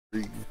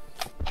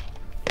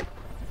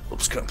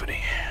Phillips Company.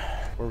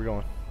 Where are we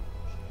going?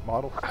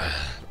 Model?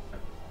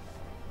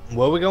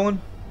 Where are we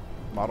going?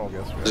 Model, I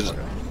guess.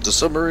 The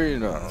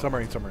submarine?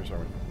 Submarine.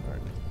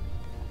 Alright.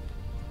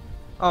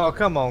 Oh,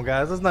 come on,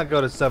 guys. Let's not go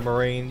to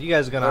submarine. You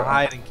guys are gonna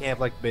hide and camp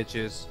like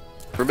bitches.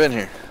 We've been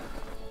here.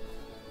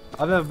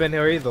 I've never been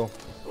here either.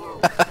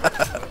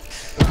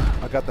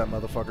 I got that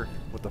motherfucker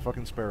with the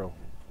fucking sparrow.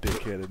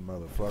 Dick-headed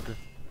motherfucker.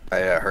 I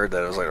heard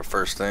that. It was like the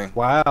first thing.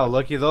 Wow,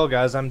 lucky though,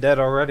 guys. I'm dead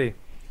already.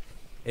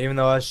 Even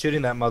though I was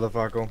shooting that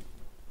motherfucker.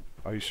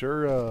 Are you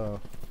sure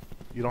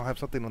you don't have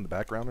something on the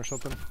background or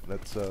something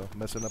that's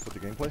messing up with the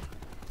gameplay?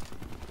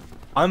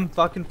 I'm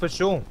fucking for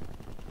sure.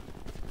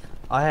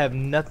 I have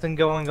nothing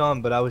going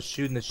on, but I was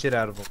shooting the shit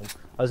out of them.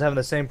 I was having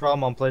the same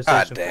problem on PlayStation.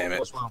 God damn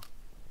it. as well.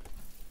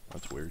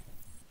 That's weird.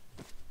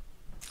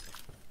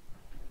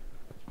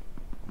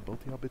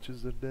 Both y'all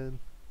bitches are dead.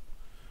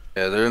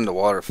 Yeah, they're in the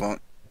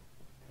waterfront.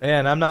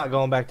 And I'm not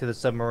going back to the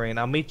submarine.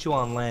 I'll meet you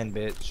on land,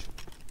 bitch.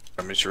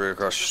 I meet you right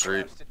across the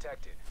street.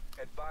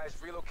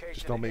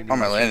 Just don't make me. Oh,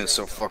 my landing's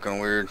so fucking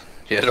weird.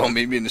 Yeah, don't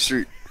meet me in the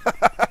street.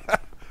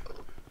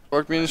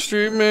 Park me in the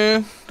street,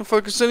 man. Don't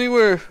fuck us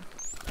anywhere.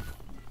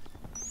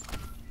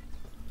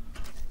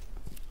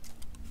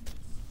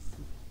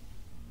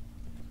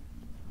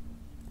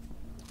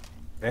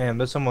 Damn,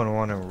 there's someone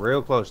running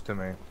real close to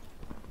me.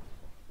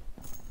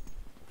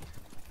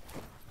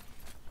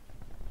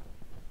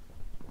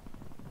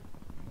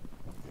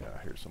 Yeah,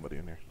 I hear somebody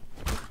in there.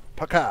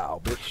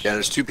 Pacow, bitch. Yeah,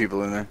 there's two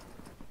people in there.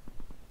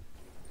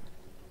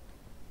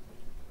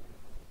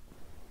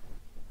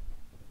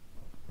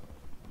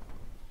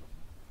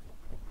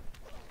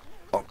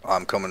 Oh,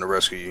 I'm coming to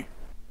rescue you.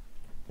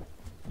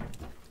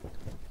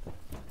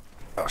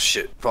 Oh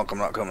shit, Funk, I'm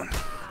not coming.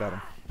 Got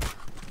him.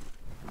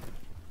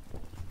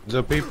 Is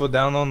there people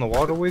down on the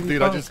water with you?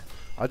 Dude,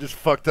 I just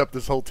fucked up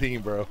this whole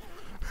team, bro.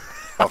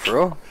 Oh, for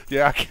real?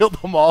 Yeah, I killed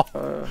them all.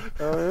 Oh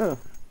yeah.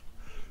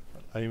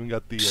 I even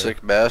got the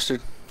Sick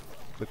bastard.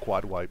 the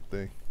quad wipe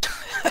thing.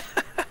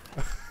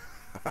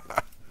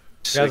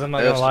 Guys, I'm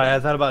not gonna lie, I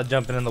thought about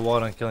jumping in the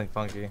water and killing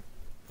Funky.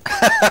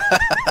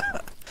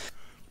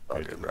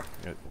 Okay, bro.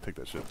 Yeah, take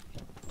that shit.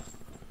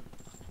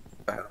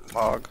 I had a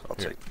log. I'll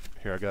Here, take.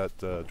 here I got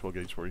 12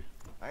 gauge for you.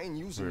 I ain't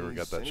using Whoever these.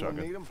 got that Anyone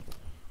shotgun. need 'em?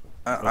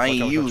 I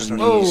ain't using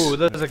these. Oh,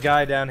 there's a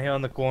guy down here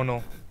on the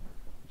corner.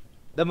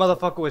 That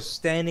motherfucker was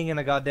standing in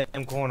a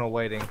goddamn corner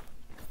waiting.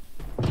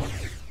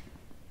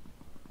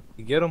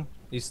 You get him?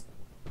 He's...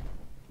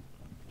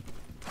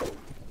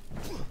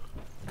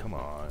 Come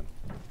on.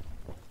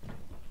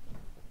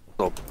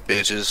 Little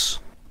bitches.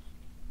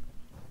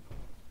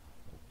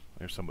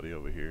 There's somebody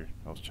over here.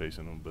 I was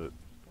chasing them, but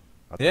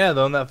Yeah,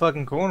 they're in that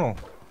fucking corner.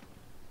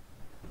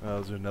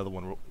 there's another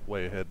one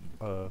way ahead.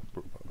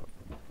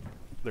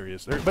 There he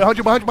is. There, behind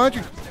you!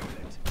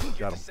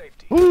 Got him.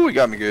 Ooh, he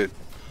got me good.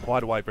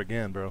 Quad wipe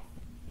again, bro.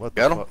 What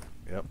Got the him? fuck?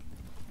 Yep.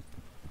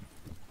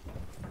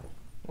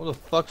 What the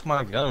fuck's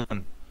my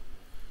gun?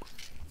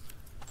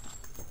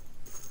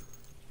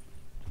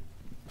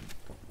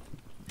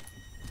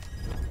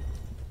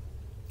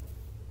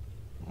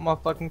 Where my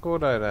fucking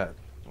cordite at?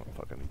 Oh,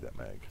 fuck, I need that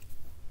mag.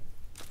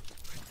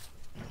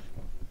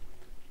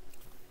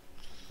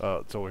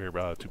 It's over here,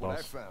 bro. 2 What I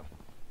bombs. found.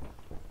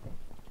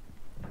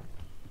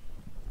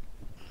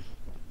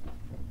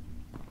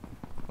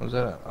 What's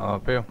that? Oh,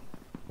 up here.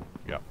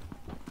 Yeah.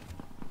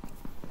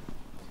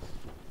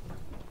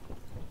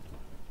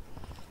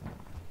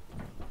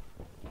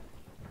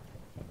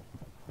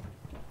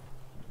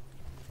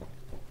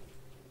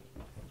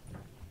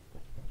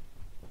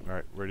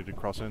 Alright, ready to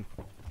cross in?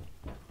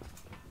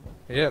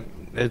 Yep,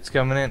 it's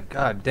coming in.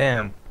 God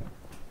damn.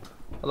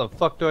 How the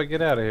fuck do I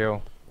get out of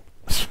here?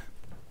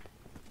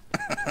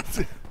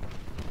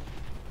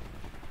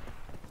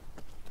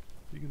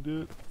 You can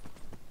do it.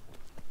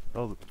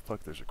 Oh,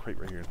 fuck, there's a crate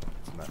right here.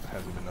 It's not,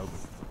 hasn't been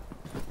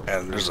opened.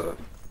 And there's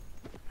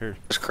Here,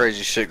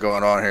 crazy shit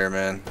going on here,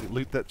 man.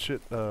 loot that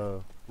shit,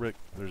 Rick.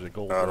 There's a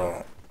gold. I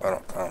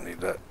don't need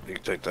that. You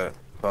can take that,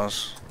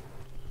 boss.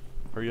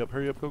 Hurry up,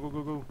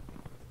 go.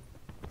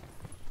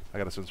 I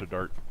got a sensor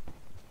dart.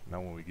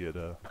 Now when we get,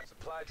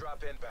 Supply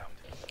drop inbound.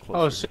 Oh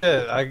closer.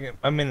 shit,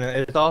 I mean,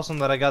 it's awesome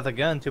that I got the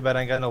gun, too bad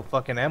I ain't got no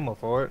fucking ammo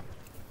for it.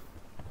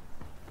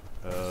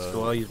 It's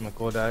cool, I'll use my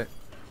cordite.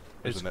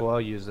 there's It's an- cool, I'll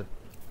use it.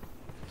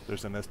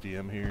 There's an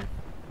SDM here.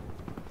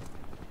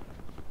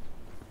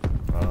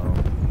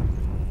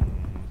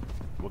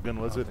 What gun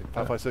was it?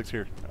 5.56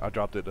 here. I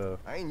dropped it.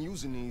 I ain't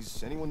using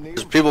these. Anyone need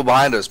There's 'em? people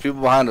behind us.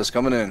 People behind us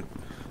coming in.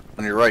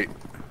 On your right.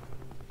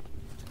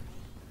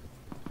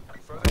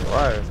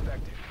 Right.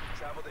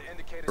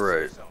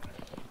 Right.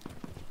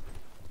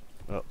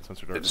 Oh,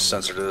 sensor They dart. just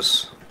censored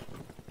this.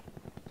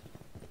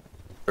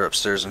 They're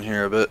upstairs in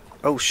here a bit.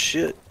 Oh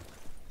shit.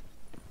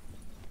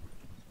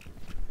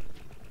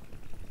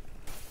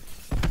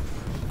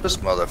 This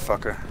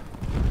motherfucker.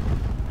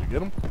 Did you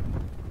get him?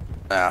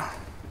 Nah.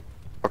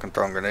 Fucking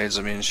throwing grenades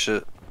at me and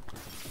shit.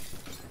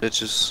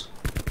 Bitches.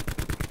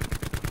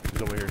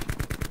 He's over here.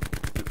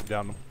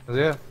 Down him.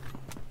 Yeah.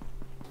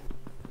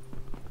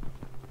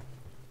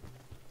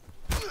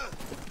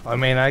 I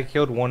mean, I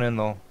killed one in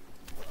the.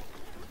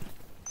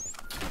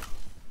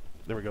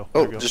 There we go.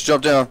 Oh, There we go. just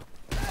jump down.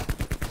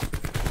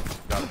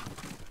 Got him.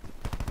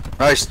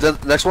 Nice.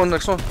 Next one.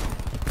 Next one.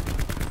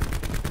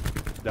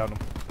 Down him.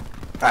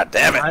 God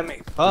damn it. I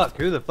mean, fuck.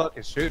 Who the fuck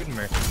is shooting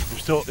me?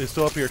 It's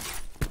still up here.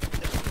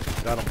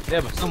 Got him.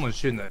 Yeah, but someone's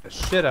shooting the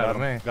shit out Got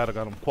of him. me. Got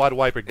him. Quad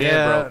wipe again,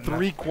 Yeah, bro.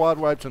 3 quad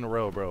wipes in a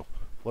row, bro.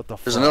 What the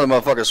fuck? There's another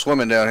motherfucker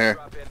swimming down here.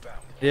 Drop inbound.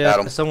 Yeah, Got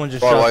him. someone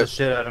just Far shot away. the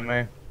shit out of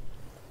me.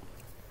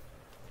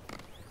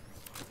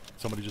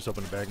 Somebody just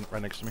opened a bag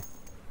right next to me.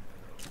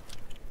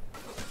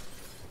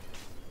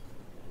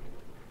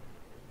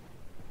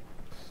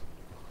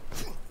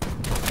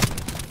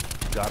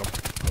 Got him.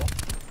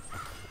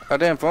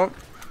 Goddamn, Funk.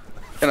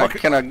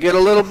 Can I get a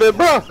little bit,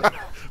 bro?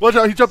 Watch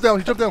out, he jumped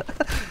down,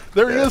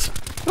 There he is.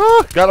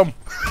 Ah, got him.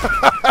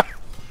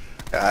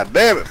 God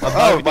damn it. Above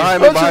Oh, you.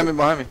 behind me, behind me,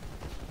 behind me.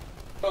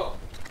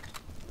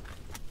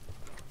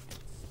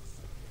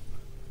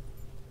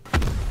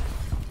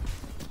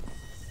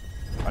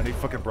 I need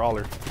fucking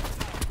brawler.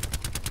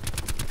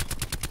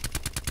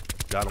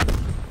 Got him.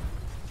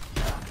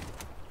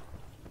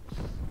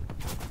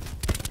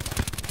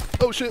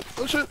 Oh shit,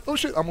 oh shit, oh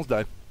shit. Almost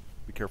died.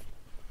 Be careful.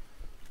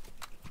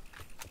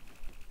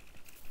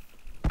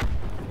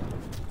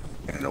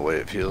 Ain't no way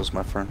it heals,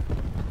 my friend.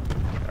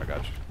 I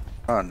got you.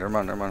 Oh, never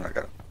mind, I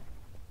got it.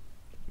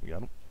 You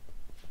got him?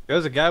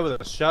 There's a guy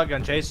with a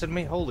shotgun chasing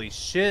me. Holy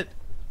shit.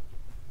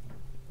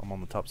 I'm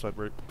on the top side,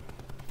 right?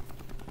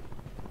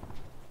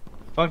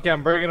 Funky,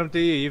 I'm bringing him to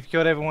you. You've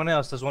killed everyone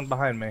else. There's one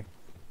behind me.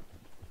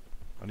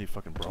 I need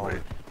fucking brawler.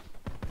 Wait.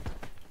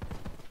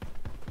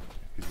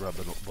 He's right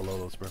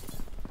below us, bro.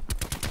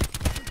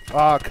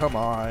 Ah, come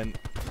on.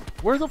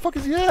 Where the fuck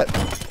is he at?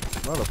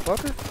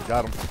 Motherfucker.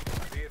 Got him.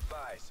 Be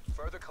advised.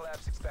 Further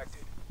collapse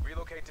expected.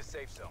 Relocate to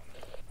safe zone.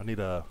 I need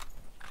a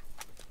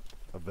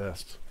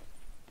vest.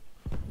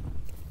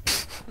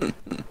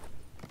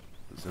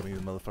 Does any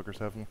of the motherfuckers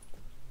have one?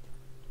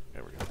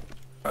 There we go.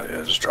 Oh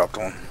yeah, I just dropped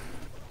one.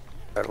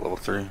 At a level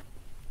 3.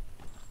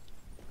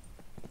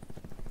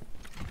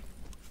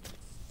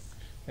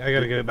 Yeah, I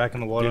gotta get back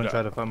in the water Dude, and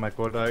try to find my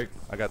Kodak.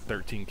 I got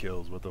 13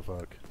 kills. What the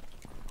fuck?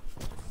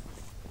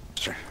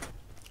 Sure.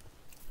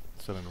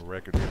 Setting a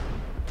record here.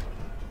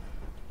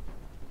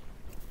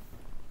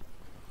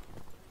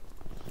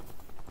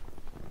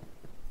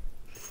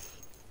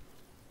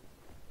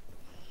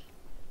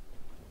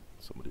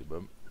 Somebody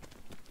above me.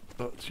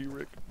 Oh, it's you,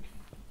 Rick.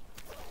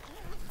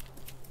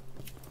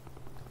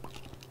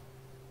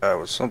 There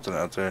was something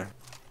out there.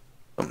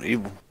 Something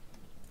evil.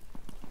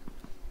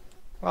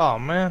 Oh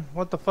man,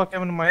 what the fuck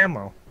happened to my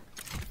ammo?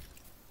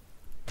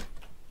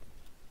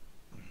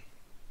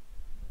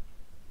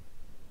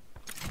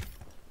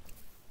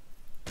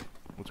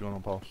 What's going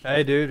on, Paul?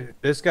 Hey dude,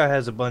 this guy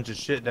has a bunch of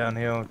shit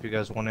downhill if you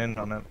guys want in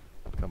on it.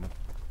 Coming.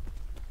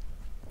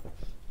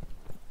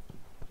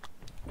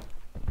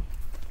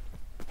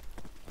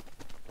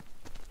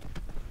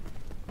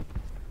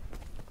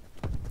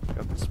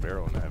 Got the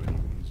sparrow and I haven't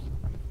even used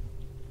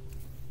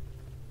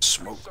it.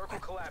 Smoke. Circle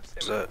collapse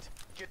What's imminent.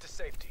 Get to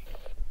safety.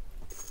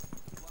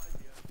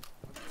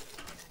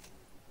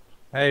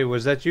 Hey,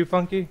 was that you,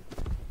 Funky?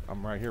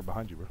 I'm right here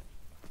behind you, bro.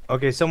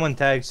 Okay, someone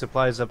tagged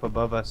supplies up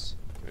above us.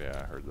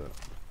 Yeah, I heard that.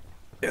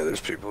 Yeah, there's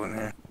people in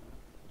here.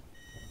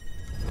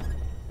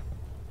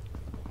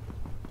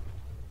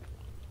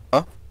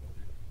 Huh?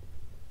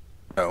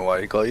 Oh, why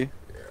he call you?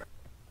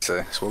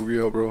 Say, smoke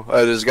you up, bro.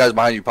 There's guys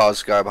behind you,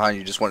 pause. Guy behind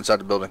you just went inside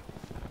the building.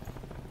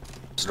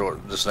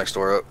 This next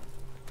door up.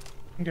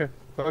 Okay,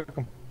 fuck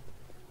him.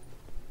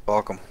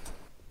 Fuck him.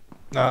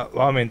 Well,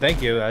 I mean,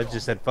 thank you. I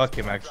just said fuck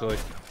him, actually.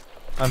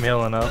 I'm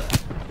healing up.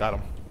 Got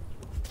him.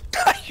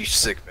 You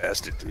sick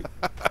bastard, dude.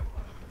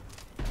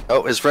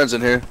 Oh, his friend's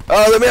in here.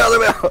 Oh, let me out, let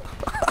me out.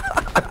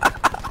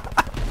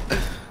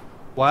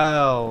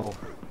 Wow.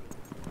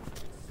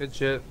 Good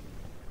shit.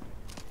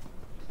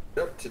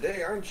 Up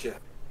today, aren't you?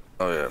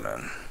 Oh, yeah,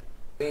 man.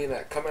 Being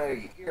that coming out of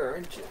your ear,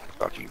 aren't you?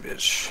 Fuck you,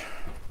 bitch.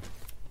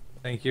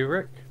 Thank you,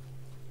 Rick.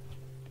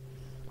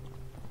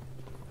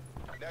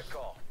 Net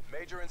call.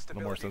 Major No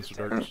instability. more sensor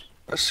detected. darts.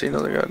 I see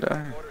another guy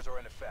down here. Orders are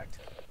in effect.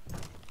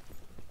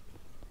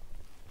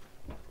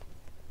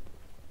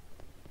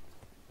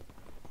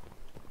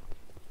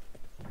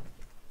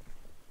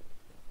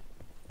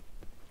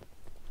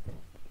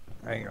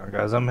 Hang on,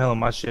 guys. I'm healing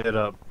my shit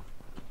up.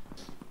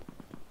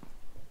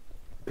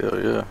 Hell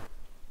yeah.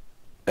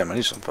 Damn, I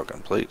need some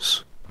fucking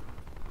plates.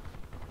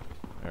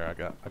 Here, I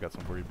got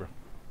some for you, bro.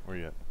 Where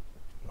you at?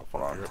 Oh,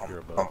 Hold on. You're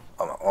above.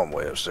 I'm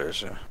way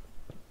upstairs, yeah.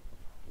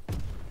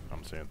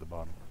 I'm staying at the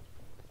bottom.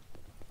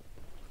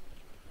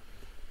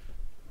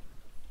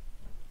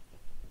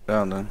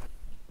 Down then.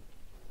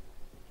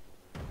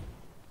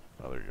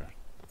 Oh, there you go.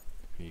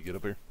 Can you get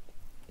up here?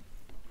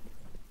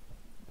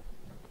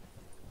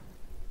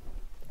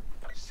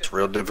 It's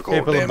real difficult,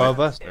 People damn above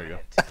it. us. There you go.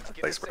 Get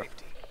Thanks, to bro.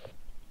 safety.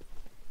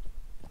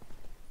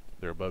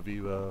 They're above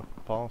you,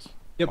 Pauls?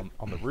 Yep.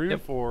 On the roof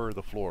Yep. or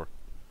the floor?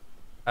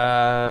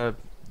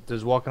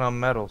 Just walking on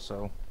metal,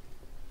 so.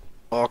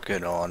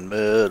 Walking on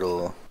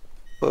metal.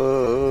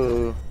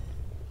 Whoa.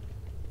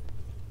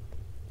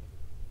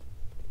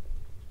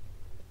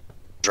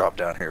 drop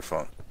down here,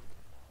 phone.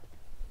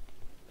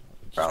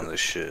 Round this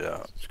shit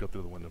out. Just go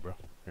through the window, bro.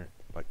 Here,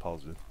 like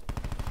Paul's did.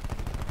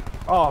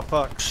 Oh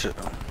fuck. Shit.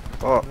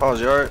 Oh,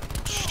 pause, you alright?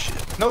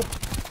 Shit. Nope.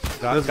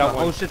 There's a Got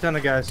whole one. shit ton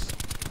of guys.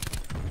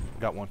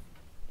 Got one.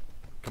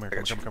 Come I here,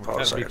 got you. come here.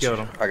 Pause, Gotta I be got killed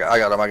you. him.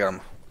 I got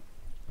him.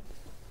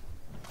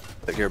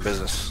 Take care of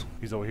business.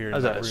 He's over here in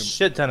There's that a room.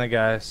 shit ton of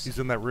guys. He's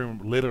in that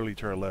room literally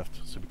to our left,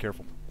 so be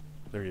careful.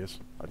 There he is.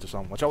 I just saw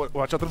him. Watch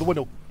out through the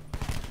window.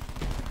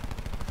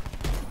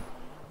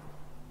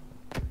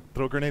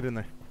 Throw a grenade in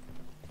there.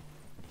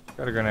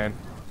 Got a grenade.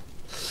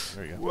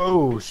 There you go.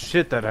 Whoa,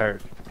 shit, that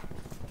hurt.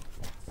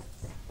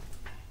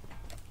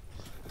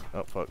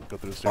 Oh, fuck. Go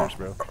through the stairs,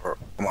 bro.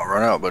 Come on,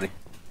 run out, buddy.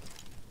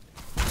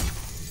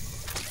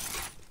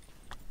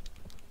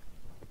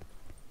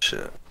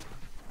 Shit.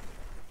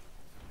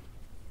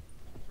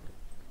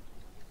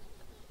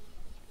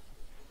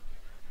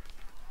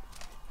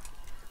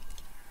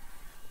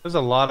 There's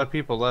a lot of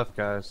people left,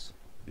 guys.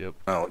 Yep.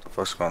 Oh, what the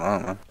fuck's going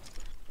on, man?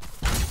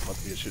 About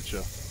to be a shit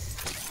show.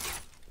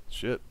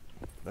 Shit.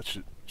 That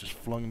shit just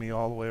flung me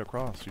all the way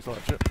across. You saw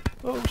that shit?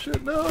 Oh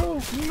shit, no!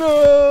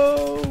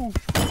 No!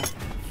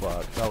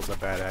 Fuck. That was a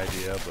bad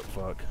idea, but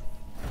fuck.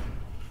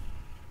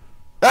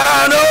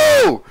 Ah,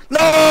 no!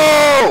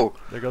 No!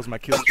 There goes my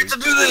kill Don't get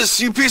streak. to do this,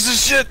 you piece of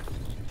shit!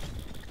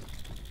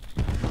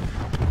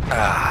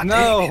 Ah,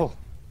 No!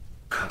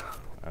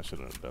 I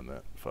shouldn't have done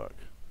that. Fuck.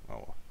 Oh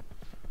well.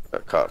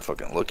 Got caught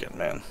fucking looking,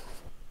 man.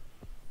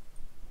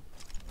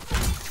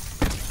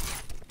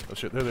 Oh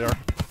shit, there they are.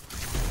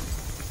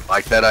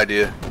 Like that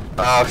idea.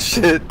 Oh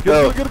shit, Get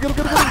no. him, get him, get him,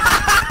 get him, get him.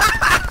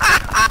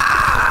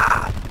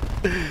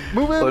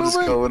 Move in, What's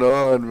move in. going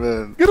on,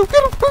 man? Get him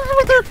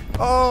right there.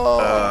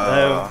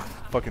 Oh.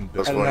 Fucking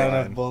That's bitch. funny. I don't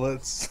have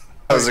bullets.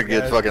 That was a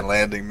good fucking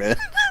landing, man.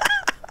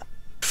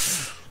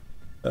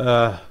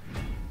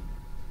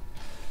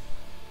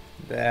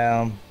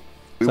 Damn.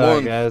 We Sorry,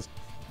 won. guys.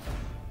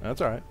 That's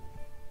alright.